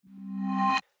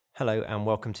Hello and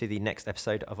welcome to the next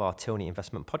episode of our Tilney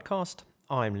Investment Podcast.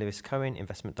 I'm Lewis Cohen,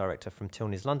 Investment Director from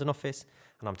Tilney's London office,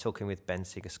 and I'm talking with Ben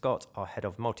Seeger-Scott, our Head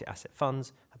of Multi-Asset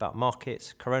Funds, about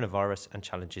markets, coronavirus and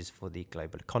challenges for the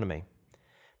global economy.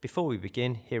 Before we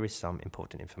begin, here is some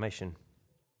important information.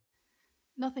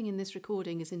 Nothing in this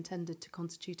recording is intended to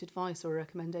constitute advice or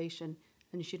recommendation,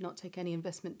 and you should not take any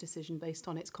investment decision based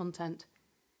on its content.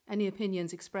 Any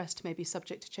opinions expressed may be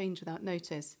subject to change without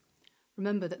notice.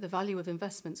 Remember that the value of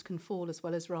investments can fall as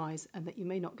well as rise, and that you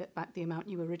may not get back the amount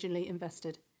you originally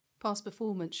invested. Past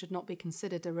performance should not be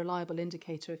considered a reliable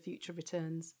indicator of future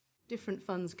returns. Different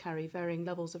funds carry varying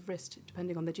levels of risk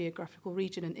depending on the geographical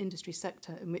region and industry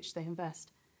sector in which they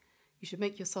invest. You should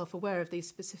make yourself aware of these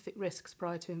specific risks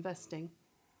prior to investing.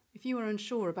 If you are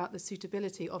unsure about the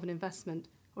suitability of an investment,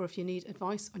 or if you need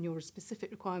advice on your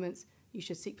specific requirements, you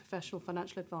should seek professional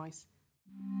financial advice.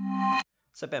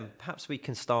 So Ben, perhaps we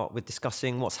can start with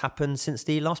discussing what's happened since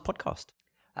the last podcast.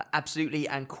 Absolutely,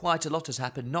 and quite a lot has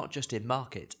happened, not just in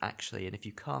markets, actually. And if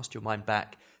you cast your mind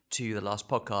back to the last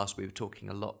podcast, we were talking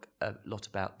a lot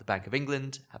about the Bank of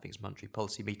England having its monetary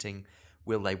policy meeting.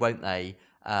 Will they, won't they?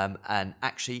 And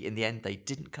actually, in the end, they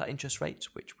didn't cut interest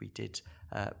rates, which we did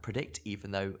predict,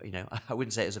 even though, I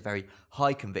wouldn't say it was a very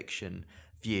high conviction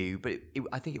view. But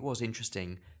I think it was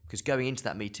interesting because going into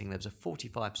that meeting, there was a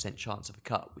 45% chance of a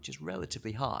cut, which is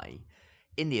relatively high.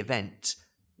 In the event,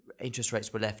 interest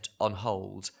rates were left on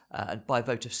hold and by a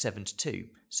vote of 7-2.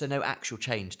 So no actual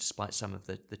change despite some of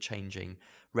the changing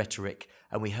rhetoric.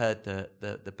 And we heard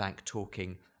the bank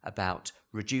talking about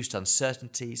reduced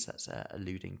uncertainties, that's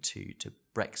alluding to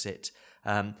Brexit,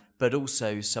 but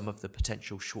also some of the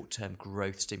potential short-term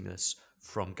growth stimulus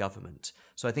from government.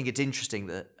 So I think it's interesting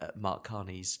that at Mark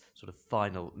Carney's sort of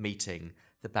final meeting,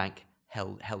 the bank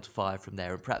held fire from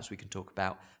there, and perhaps we can talk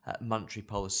about monetary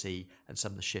policy and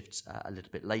some of the shifts a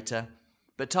little bit later.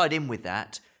 But tied in with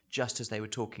that, just as they were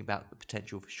talking about the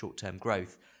potential for short-term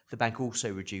growth, the bank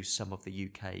also reduced some of the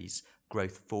UK's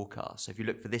growth forecast. So if you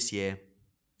look for this year,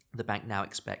 the bank now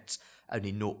expects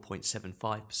only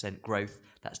 0.75% growth.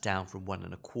 That's down from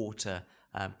 1.25%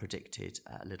 predicted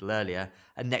a little earlier.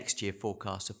 And next year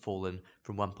forecasts have fallen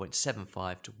from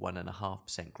 1.75% to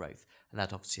 1.5% growth. And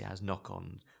that obviously has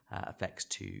knock-on effects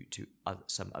to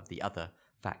some of the other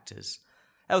factors.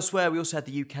 Elsewhere, we also had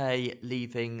the UK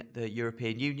leaving the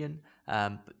European Union,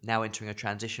 now entering a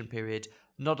transition period.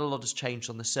 Not a lot has changed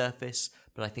on the surface,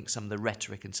 but I think some of the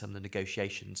rhetoric and some of the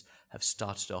negotiations have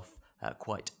started off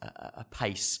quite a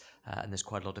pace, and there's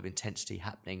quite a lot of intensity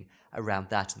happening around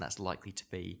that, and that's likely to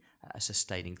be a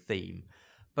sustaining theme.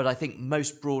 But I think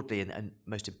most broadly and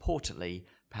most importantly,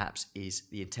 perhaps, is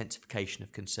the intensification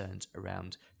of concerns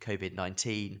around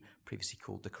COVID-19, previously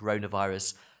called the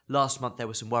coronavirus. Last month there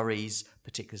were some worries,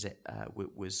 particularly as it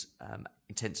was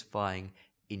intensifying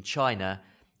in China.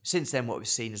 Since then, what we've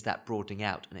seen is that broadening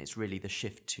out, and it's really the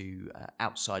shift to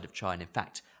outside of China. In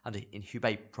fact, in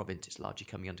Hubei province, it's largely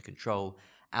coming under control.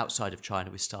 Outside of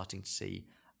China, we're starting to see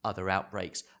other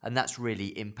outbreaks, and that's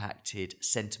really impacted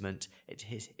sentiment.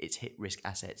 It's hit risk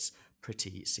assets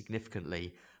pretty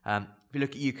significantly. If you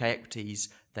look at UK equities,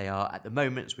 they are at the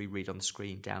moment, as we read on the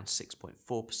screen, down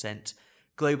 6.4%.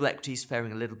 Global equities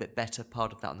faring a little bit better,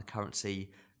 part of that on the currency.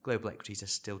 Global equities are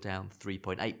still down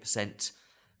 3.8%.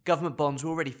 Government bonds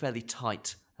were already fairly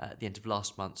tight at the end of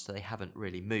last month, so they haven't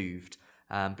really moved.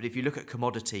 But if you look at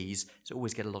commodities, you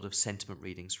always get a lot of sentiment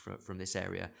readings from this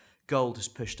area. Gold has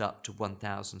pushed up to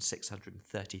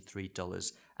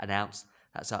 $1,633 an ounce.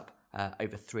 That's up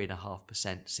over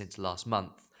 3.5% since last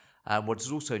month. What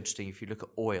is also interesting, if you look at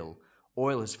oil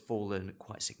has fallen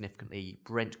quite significantly.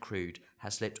 Brent crude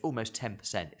has slipped almost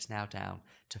 10%. It's now down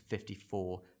to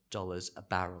 $54 a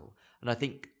barrel. And I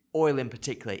think oil in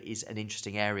particular is an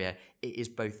interesting area. It is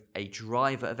both a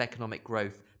driver of economic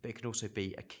growth, but it can also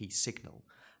be a key signal.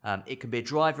 It can be a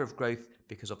driver of growth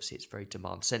because obviously it's very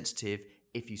demand sensitive.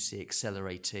 If you see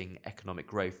accelerating economic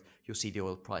growth, you'll see the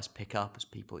oil price pick up as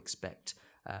people expect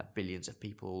billions of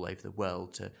people all over the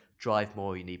world to drive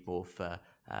more. You need more for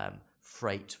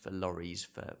freight, for lorries,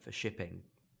 for shipping.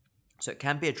 So it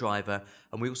can be a driver,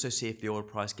 and we also see if the oil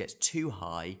price gets too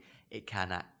high, it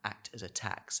can act as a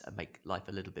tax and make life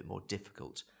a little bit more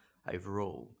difficult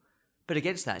overall. But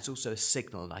against that, it's also a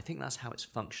signal, and I think that's how it's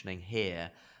functioning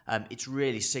here. It's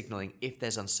really signalling if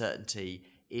there's uncertainty,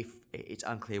 if it's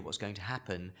unclear what's going to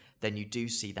happen, then you do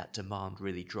see that demand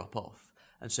really drop off.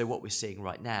 And so what we're seeing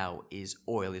right now is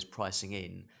oil is pricing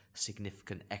in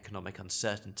significant economic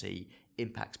uncertainty,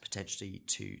 impacts potentially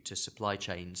to supply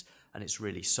chains, and it's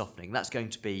really softening. That's going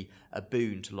to be a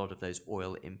boon to a lot of those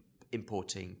oil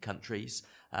importing countries,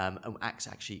 and acts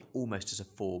actually almost as a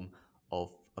form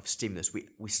of stimulus.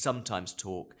 We sometimes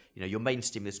talk, your main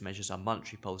stimulus measures are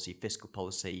monetary policy, fiscal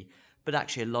policy, but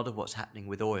actually a lot of what's happening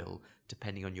with oil,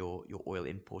 depending on your oil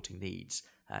importing needs,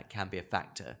 can be a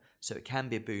factor. So it can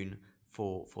be a boon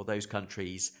for those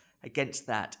countries. Against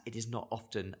that, it is not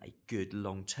often a good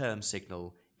long-term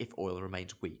signal if oil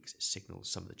remains weak. It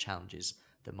signals some of the challenges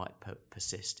that might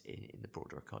persist in the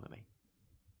broader economy.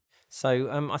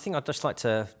 So I think I'd just like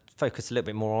to focus a little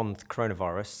bit more on the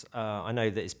coronavirus. I know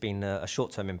that it's been a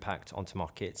short-term impact onto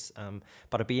markets,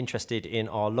 but I'd be interested in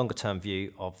our longer-term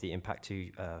view of the impact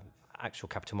to actual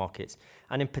capital markets.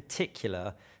 And in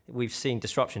particular, we've seen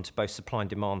disruption to both supply and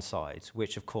demand sides,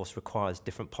 which of course requires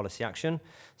different policy action.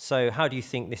 So how do you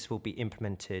think this will be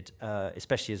implemented,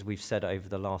 especially as we've said over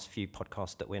the last few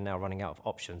podcasts that we're now running out of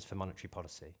options for monetary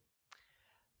policy?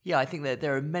 Yeah, I think that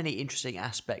there are many interesting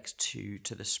aspects to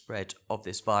the spread of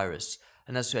this virus.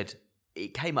 And as I said,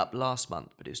 it came up last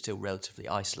month, but it was still relatively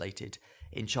isolated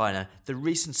in China. The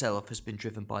recent sell-off has been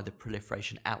driven by the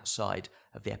proliferation outside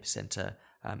of the epicenter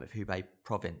of Hubei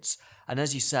province. And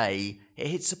as you say, it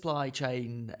hits supply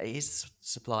chain, it hits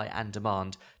supply and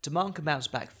demand. Demand can bounce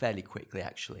back fairly quickly,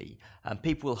 actually.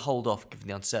 People will hold off given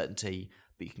the uncertainty,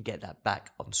 but you can get that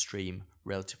back on stream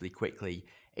relatively quickly.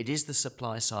 It is the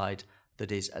supply side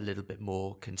that is a little bit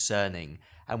more concerning.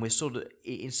 And we're sort of,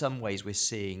 in some ways, we're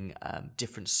seeing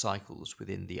different cycles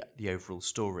within the overall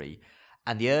story.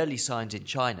 And the early signs in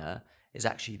China is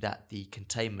actually that the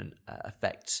containment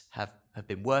effects have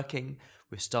been working.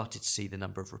 We've started to see the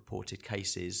number of reported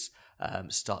cases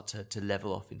start to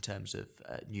level off in terms of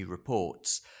new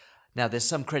reports. Now, there's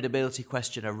some credibility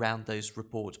question around those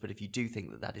reports, but if you do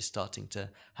think that is starting to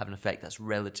have an effect, that's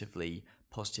relatively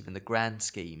positive in the grand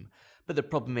scheme. But the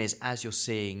problem is, as you're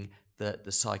seeing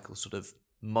the cycle sort of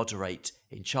moderate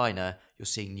in China, you're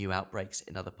seeing new outbreaks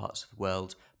in other parts of the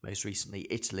world, most recently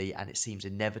Italy, and it seems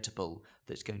inevitable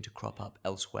that it's going to crop up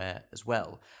elsewhere as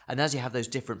well. And as you have those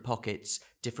different pockets,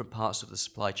 different parts of the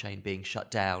supply chain being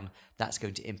shut down, that's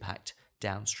going to impact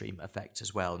downstream effects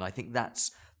as well. And I think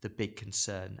that's the big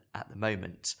concern at the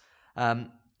moment.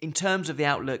 In terms of the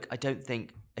outlook, I don't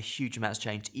think a huge amount has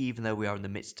changed. Even though we are in the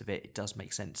midst of it, it does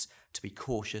make sense to be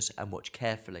cautious and watch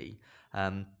carefully.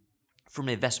 From an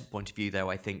investment point of view, though,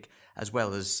 I think as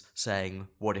well as saying,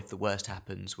 what if the worst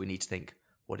happens, we need to think,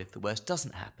 what if the worst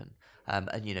doesn't happen? And,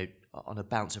 on a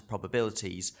balance of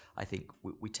probabilities, I think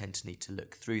we tend to need to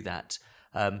look through that.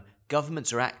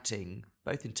 Governments are acting,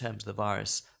 both in terms of the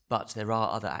virus, but there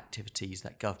are other activities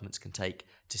that governments can take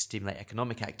to stimulate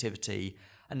economic activity.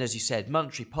 And as you said,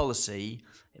 monetary policy,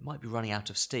 it might be running out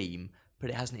of steam, but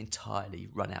it hasn't entirely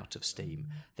run out of steam.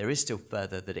 There is still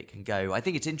further that it can go. I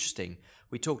think it's interesting.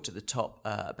 We talked at the top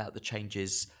about the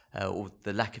changes or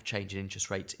the lack of change in interest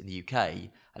rates in the UK.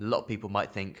 And a lot of people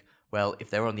might think, well, if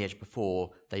they were on the edge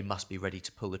before, they must be ready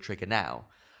to pull the trigger now.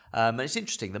 And it's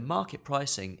interesting. The market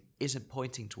pricing isn't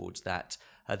pointing towards that.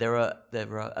 There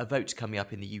are votes coming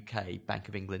up in the UK, Bank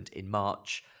of England in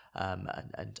March,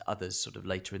 and others sort of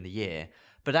later in the year.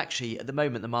 But actually, at the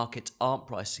moment, the markets aren't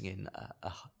pricing in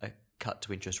a cut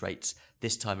to interest rates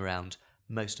this time around.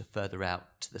 Most are further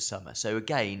out to the summer. So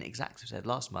again, exactly as I said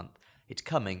last month, it's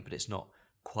coming, but it's not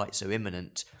quite so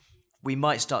imminent. We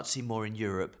might start to see more in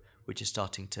Europe, which is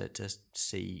starting to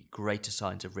see greater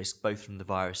signs of risk, both from the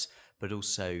virus, but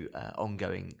also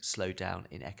ongoing slowdown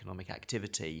in economic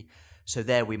activity. So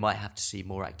there we might have to see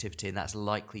more activity, and that's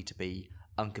likely to be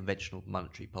unconventional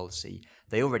monetary policy.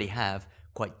 They already have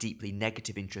quite deeply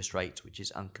negative interest rates, which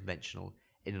is unconventional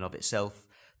in and of itself.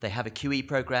 They have a QE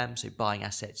program, so buying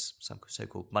assets, some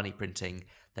so-called money printing.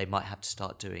 They might have to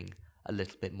start doing a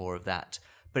little bit more of that.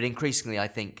 But increasingly, I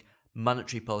think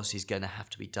monetary policy is going to have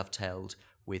to be dovetailed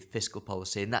with fiscal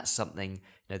policy, and that's something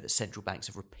that central banks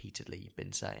have repeatedly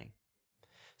been saying.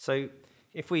 So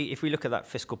if we look at that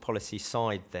fiscal policy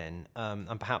side then,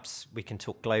 and perhaps we can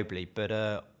talk globally,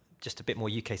 but just a bit more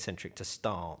UK-centric to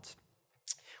start.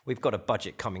 We've got a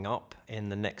budget coming up in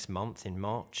the next month, in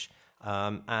March,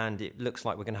 and it looks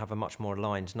like we're going to have a much more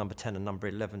aligned number 10 and number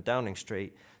 11 Downing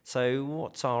Street. So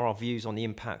what are our views on the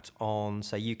impact on,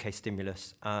 say, UK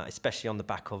stimulus, especially on the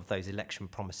back of those election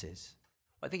promises?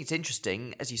 I think it's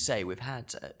interesting, as you say, we've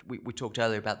had, we talked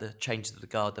earlier about the changes of the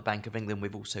guard, the Bank of England.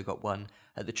 We've also got one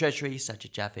at the Treasury.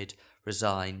 Sajid Javid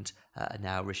resigned, and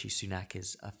now Rishi Sunak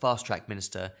is a fast-track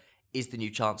minister, is the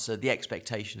new Chancellor. The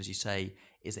expectation, as you say,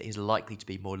 is that he's likely to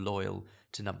be more loyal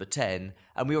to number 10.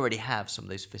 And we already have some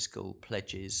of those fiscal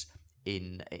pledges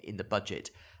in the budget.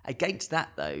 Against that,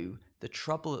 though, the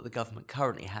trouble that the government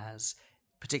currently has,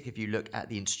 particularly if you look at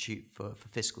the Institute for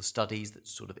Fiscal Studies that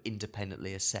sort of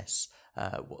independently assess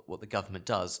what the government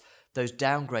does, those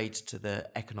downgrades to the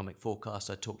economic forecast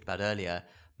I talked about earlier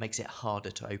makes it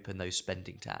harder to open those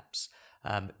spending taps.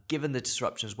 Given the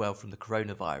disruption as well from the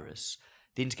coronavirus,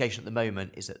 the indication at the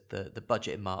moment is that the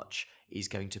budget in March is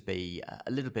going to be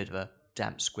a little bit of a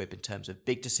damp squib in terms of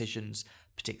big decisions,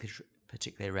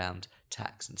 particularly around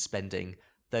tax and spending.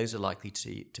 Those are likely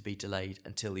to be delayed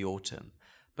until the autumn.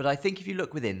 But I think if you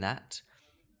look within that,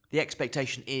 the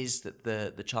expectation is that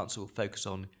the Chancellor will focus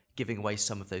on giving away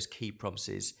some of those key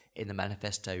promises in the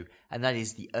manifesto, and that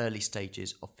is the early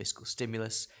stages of fiscal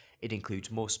stimulus. It includes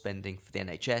more spending for the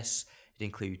NHS. It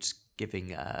includes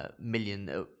giving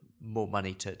more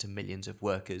money to millions of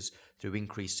workers through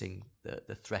increasing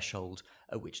the threshold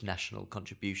at which national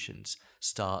contributions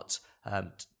start,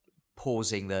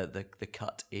 pausing the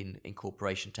cut in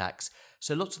corporation tax.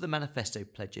 So lots of the manifesto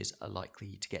pledges are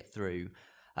likely to get through.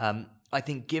 I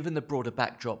think given the broader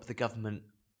backdrop, the government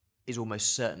is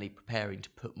almost certainly preparing to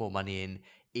put more money in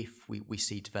if we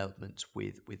see developments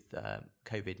with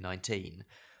COVID-19.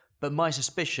 But my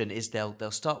suspicion is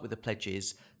they'll start with the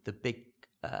pledges. The big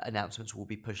announcements will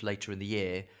be pushed later in the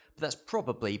year. But that's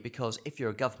probably because if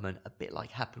you're a government, a bit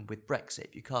like happened with Brexit,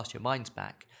 if you cast your minds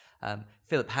back,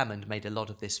 Philip Hammond made a lot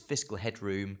of this fiscal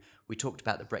headroom. We talked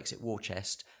about the Brexit war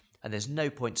chest, and there's no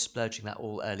point splurging that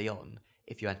all early on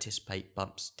if you anticipate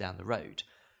bumps down the road.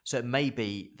 So it may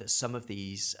be that some of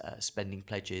these spending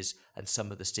pledges and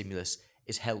some of the stimulus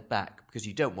is held back because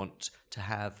you don't want to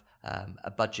have a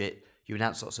budget. You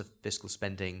announce lots of fiscal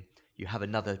spending, you have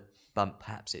another bump,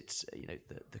 perhaps it's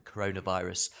the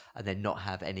coronavirus, and then not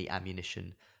have any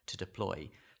ammunition to deploy.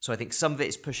 So I think some of it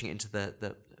is pushing it into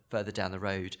the further down the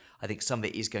road. I think some of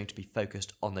it is going to be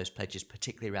focused on those pledges,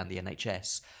 particularly around the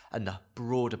NHS. And the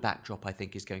broader backdrop, I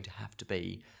think, is going to have to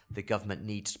be the government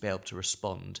needs to be able to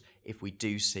respond if we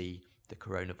do see the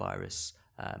coronavirus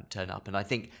turn up. And I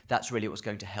think that's really what's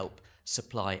going to help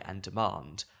supply and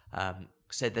demand.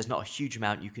 So there's not a huge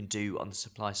amount you can do on the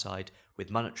supply side with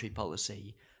monetary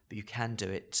policy, but you can do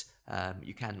it.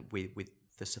 You can with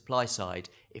the supply side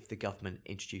if the government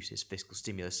introduces fiscal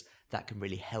stimulus. That can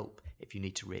really help if you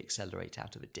need to reaccelerate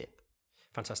out of a dip.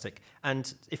 Fantastic.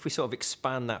 And if we sort of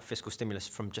expand that fiscal stimulus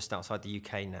from just outside the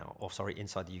UK now,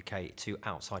 inside the UK to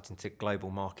outside into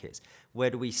global markets, where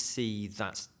do we see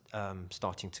that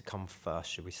starting to come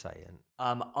first, should we say?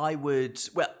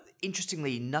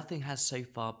 Interestingly, nothing has so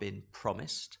far been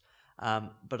promised,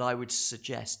 but I would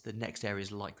suggest the next area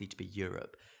is likely to be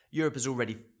Europe. Europe is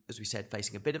already, as we said,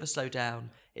 facing a bit of a slowdown.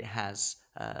 It has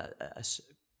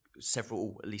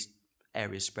several, at least,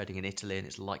 areas spreading in Italy, and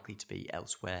it's likely to be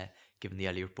elsewhere, given the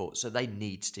early reports. So they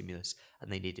need stimulus,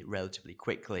 and they need it relatively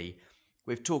quickly.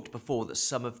 We've talked before that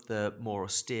some of the more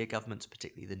austere governments,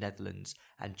 particularly the Netherlands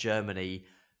and Germany,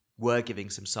 were giving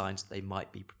some signs that they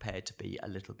might be prepared to be a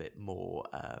little bit more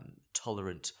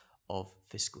tolerant of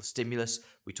fiscal stimulus.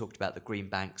 We talked about the green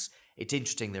banks. It's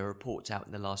interesting, there are reports out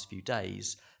in the last few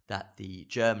days that the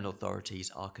German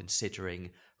authorities are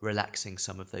considering relaxing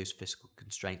some of those fiscal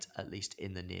constraints, at least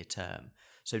in the near term.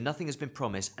 So nothing has been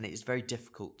promised, and it is very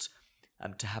difficult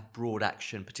to have broad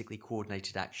action, particularly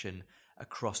coordinated action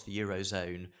across the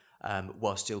Eurozone,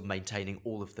 while still maintaining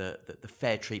all of the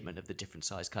fair treatment of the different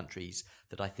sized countries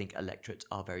that I think electorates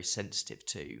are very sensitive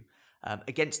to.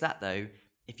 Against that, though,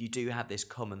 if you do have this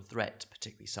common threat,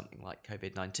 particularly something like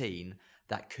COVID-19,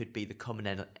 that could be the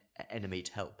common enemy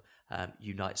to help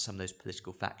unite some of those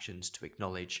political factions to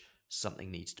acknowledge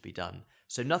something needs to be done.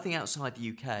 So nothing outside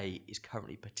the UK is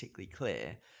currently particularly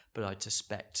clear, but I'd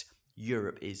suspect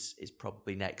Europe is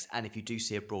probably next. And if you do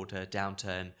see a broader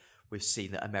downturn, we've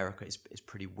seen that America is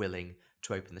pretty willing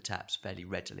to open the taps fairly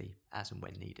readily as and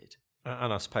when needed.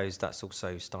 And I suppose that's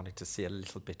also starting to see a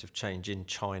little bit of change in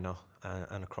China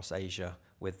and across Asia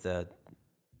with the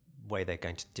way they're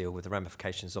going to deal with the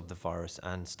ramifications of the virus,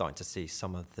 and starting to see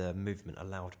some of the movement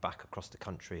allowed back across the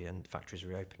country and factories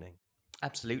reopening.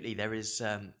 Absolutely. There is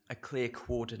a clear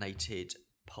coordinated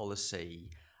policy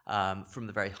from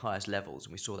the very highest levels,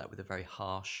 and we saw that with the very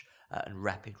harsh and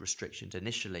rapid restrictions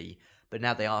initially, but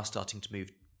now they are starting to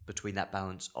move between that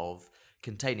balance of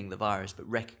containing the virus but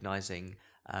recognising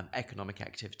economic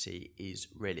activity is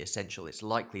really essential. It's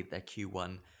likely that their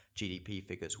Q1 GDP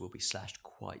figures will be slashed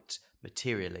quite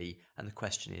materially, and the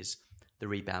question is the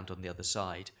rebound on the other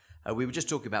side. We were just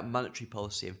talking about monetary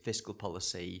policy and fiscal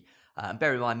policy, and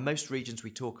bear in mind most regions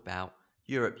we talk about,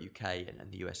 Europe, UK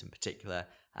and the US in particular,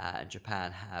 and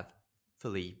Japan, have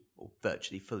fully or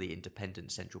virtually fully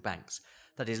independent central banks.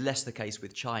 That is less the case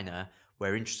with China,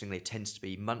 where interestingly it tends to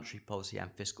be monetary policy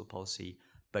and fiscal policy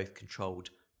both controlled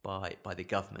by the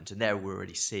government, and there we're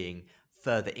already seeing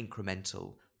further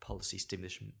incremental policy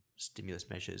stimulus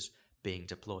measures being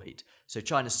deployed. So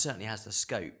China certainly has the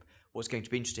scope. What's going to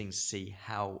be interesting to see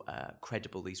how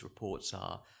credible these reports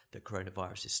are that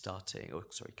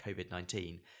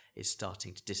COVID-19 is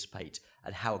starting to dissipate,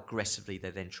 and how aggressively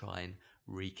they then try and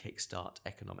re-kickstart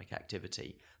economic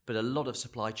activity. But a lot of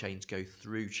supply chains go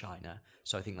through China,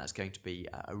 so I think that's going to be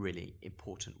a really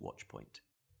important watch point.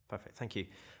 Perfect, thank you.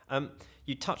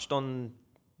 You touched on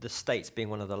the States being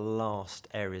one of the last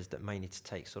areas that may need to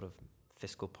take sort of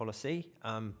fiscal policy.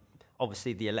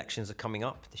 Obviously, the elections are coming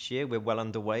up this year. We're well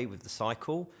underway with the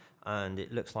cycle, and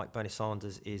it looks like Bernie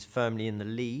Sanders is firmly in the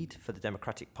lead for the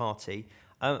Democratic Party.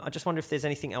 I just wonder if there's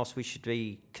anything else we should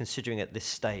be considering at this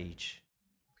stage.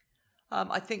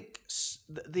 I think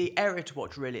the area to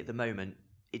watch really at the moment,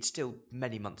 it's still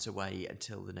many months away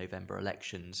until the November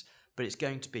elections, but it's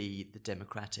going to be the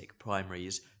Democratic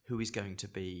primaries, who is going to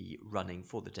be running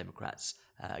for the Democrats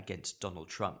against Donald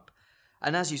Trump.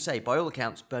 And as you say, by all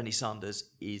accounts, Bernie Sanders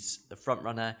is the front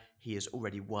runner. He has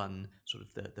already won sort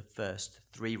of the first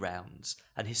 3 rounds.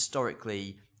 And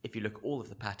historically, if you look at all of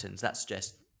the patterns, that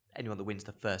suggests anyone that wins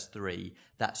the first 3,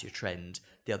 that's your trend.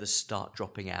 The others start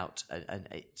dropping out, and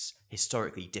it's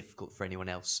historically difficult for anyone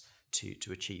else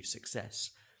to achieve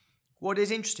success. What is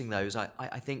interesting, though, is I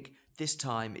think this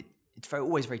time, it's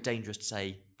always very dangerous to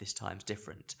say this time's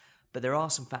different. But there are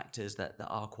some factors that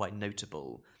are quite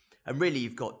notable. And really,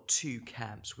 you've got 2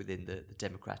 camps within the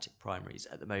Democratic primaries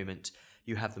at the moment.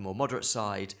 You have the more moderate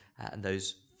side and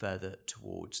those further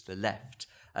towards the left.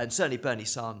 And certainly Bernie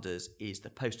Sanders is the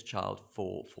poster child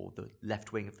for the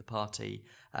left wing of the party,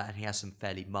 and he has some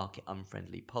fairly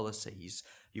market-unfriendly policies.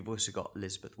 You've also got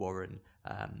Elizabeth Warren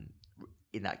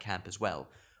in that camp as well.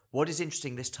 What is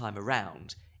interesting this time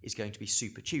around is going to be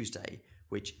Super Tuesday,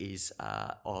 which is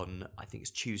on, I think it's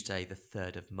Tuesday, the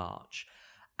 3rd of March.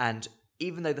 And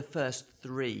even though the first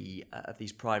 3 of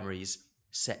these primaries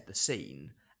set the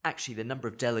scene, actually the number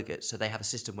of delegates, so they have a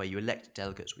system where you elect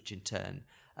delegates which in turn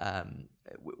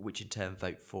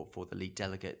vote for the lead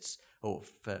delegates or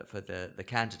for the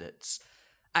candidates.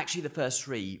 Actually, the first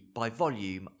 3 by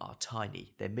volume are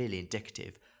tiny. They're merely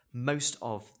indicative. Most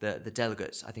of the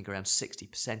delegates, I think around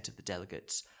 60% of the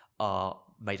delegates, are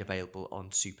made available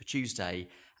on Super Tuesday.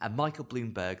 And Michael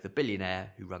Bloomberg, the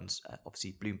billionaire who runs,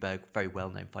 obviously, Bloomberg, very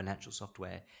well-known financial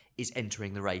software, is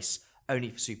entering the race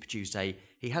only for Super Tuesday.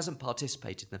 He hasn't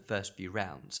participated in the first few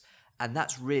rounds. And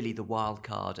that's really the wild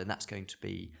card, and that's going to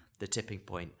be the tipping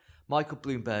point. Michael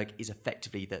Bloomberg is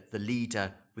effectively the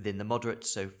leader within the moderates.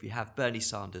 So if you have Bernie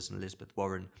Sanders and Elizabeth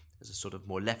Warren as a sort of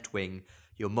more left-wing,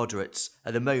 your moderates,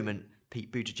 at the moment,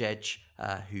 Pete Buttigieg,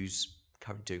 who's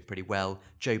currently doing pretty well,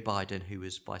 Joe Biden, who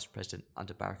was vice president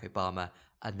under Barack Obama,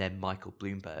 and then Michael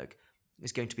Bloomberg.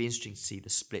 It's going to be interesting to see the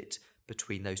split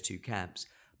between those 2 camps.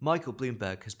 Michael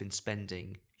Bloomberg has been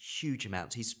spending huge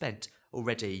amounts. He's spent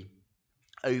already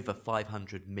over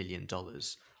 $500 million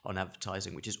on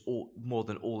advertising, which is more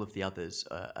than all of the others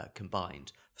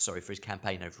combined. Sorry, for his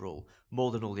campaign overall.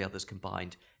 More than all the others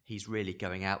combined. He's really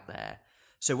going out there.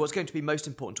 So what's going to be most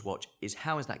important to watch is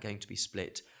how is that going to be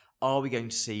split? Are we going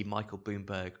to see Michael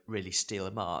Bloomberg really steal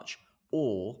a march?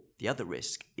 Or the other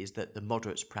risk is that the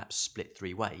moderates perhaps split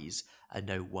 3 ways and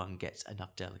no one gets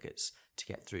enough delegates to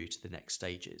get through to the next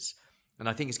stages. And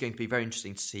I think it's going to be very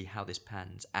interesting to see how this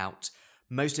pans out.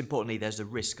 Most importantly, there's a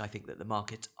risk, I think, that the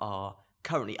markets are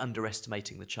currently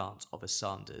underestimating the chance of a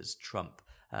Sanders-Trump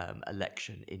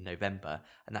election in November,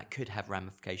 and that could have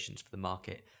ramifications for the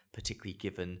market, particularly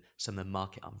given some of the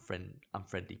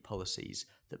market-unfriendly policies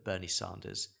that Bernie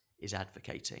Sanders is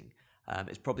advocating.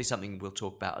 It's probably something we'll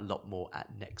talk about a lot more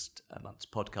at next month's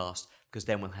podcast, because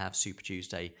then we'll have Super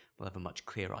Tuesday. We'll have a much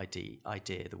clearer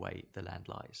idea the way the land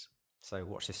lies. So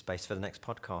watch this space for the next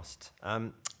podcast.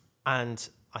 And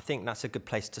I think that's a good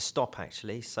place to stop,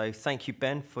 actually. So thank you,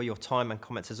 Ben, for your time and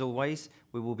comments as always.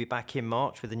 We will be back in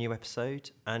March with a new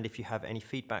episode. And if you have any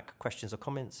feedback, questions or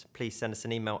comments, please send us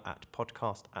an email at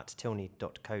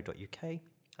podcast@tilney.co.uk.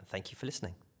 And thank you for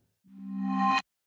listening.